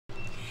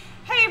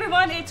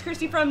everyone, it's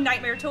Christy from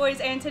Nightmare Toys,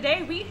 and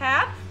today we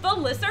have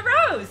Felissa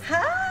Rose.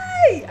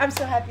 Hi! I'm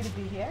so happy to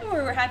be here.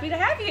 We're happy to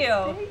have you.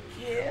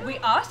 Thank you. We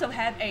also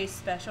have a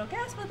special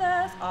guest with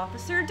us,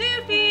 Officer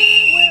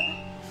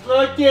Doofy.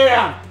 Slow it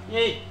down.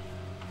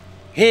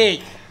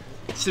 Hey,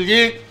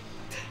 salute.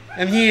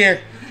 I'm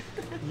here.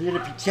 I'm here to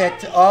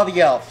protect all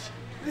the elves.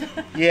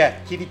 Yeah,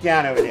 keep it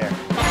down over there.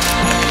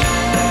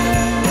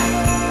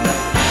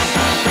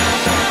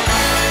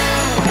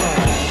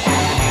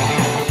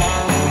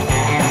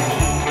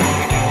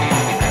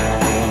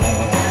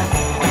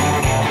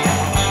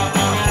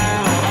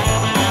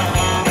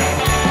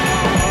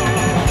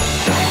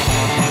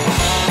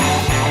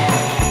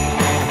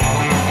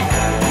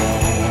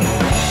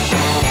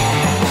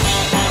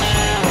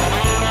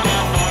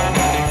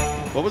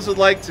 What was it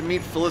like to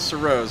meet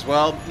Felissa Rose?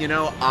 Well, you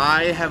know,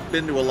 I have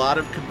been to a lot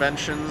of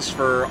conventions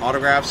for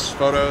autographs,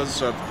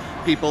 photos of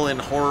people in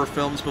horror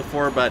films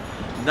before, but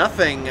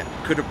nothing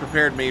could have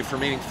prepared me for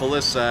meeting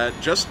Felissa.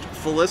 Just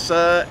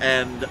Felissa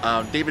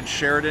and David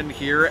Sheridan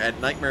here at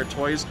Nightmare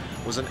Toys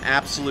was an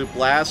absolute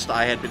blast.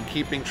 I had been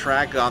keeping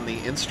track on the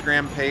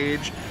Instagram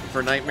page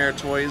for Nightmare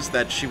Toys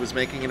that she was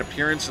making an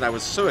appearance, and I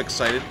was so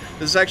excited.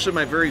 This is actually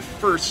my very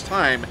first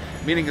time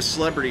meeting a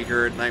celebrity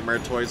here at Nightmare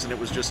Toys, and it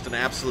was just an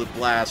absolute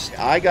blast.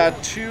 I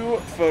got 2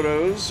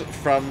 photos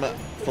from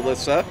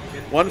Felissa,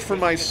 one for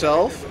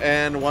myself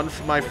and one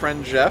for my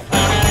friend Jeff.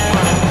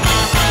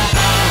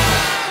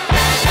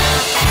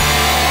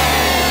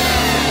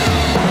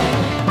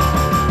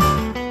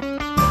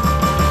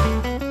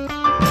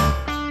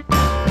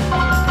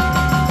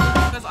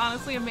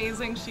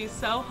 Amazing. She's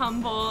so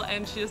humble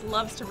and she just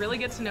loves to really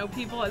get to know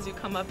people. As you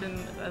come up and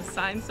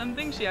sign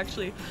something, she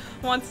actually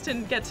wants to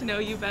get to know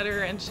you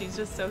better, and she's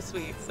just so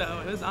sweet.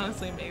 So it was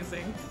honestly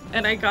amazing.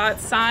 And I got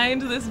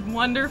signed this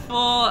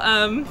wonderful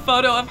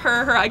photo of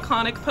her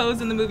iconic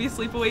pose in the movie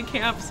Sleepaway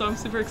Camp, so I'm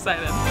super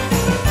excited.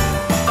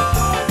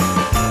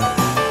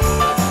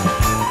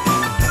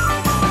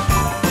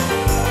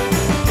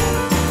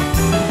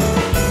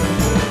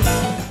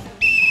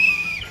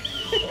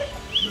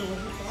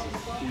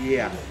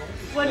 Yeah.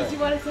 What did you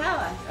want to tell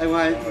us? I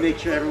want to make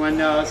sure everyone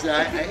knows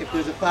that if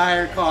there's a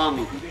fire, call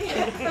me.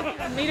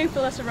 Meeting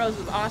Felissa Rose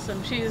was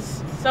awesome.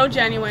 She's so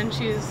genuine.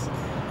 She's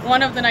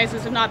one of the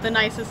nicest, if not the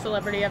nicest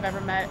celebrity I've ever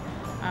met.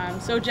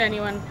 So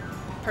genuine.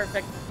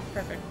 Perfect.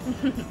 Perfect.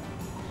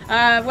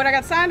 When I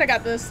got signed, I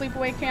got the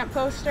Sleepaway Camp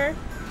poster.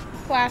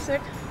 Classic.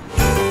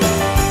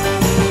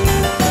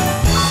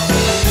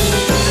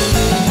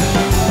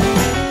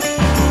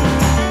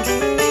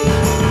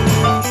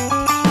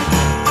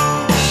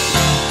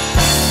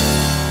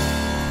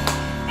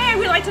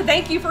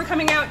 Thank you for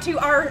coming out to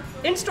our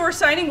in-store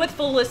signing with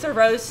Felissa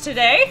Rose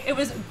today. It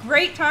was a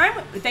great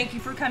time. Thank you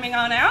for coming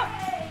on out.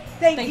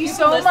 Thank you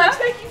so Felissa. much.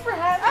 Thank you for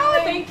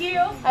having me. Thank you.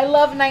 I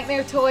love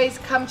Nightmare Toys.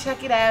 Come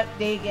check it out.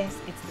 Vegas.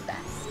 It's the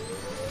best.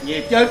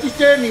 Yeah, don't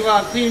disturb me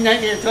while I'm cleaning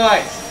Nightmare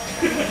Toys.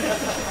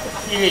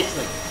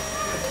 Seriously.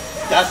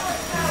 Dusty.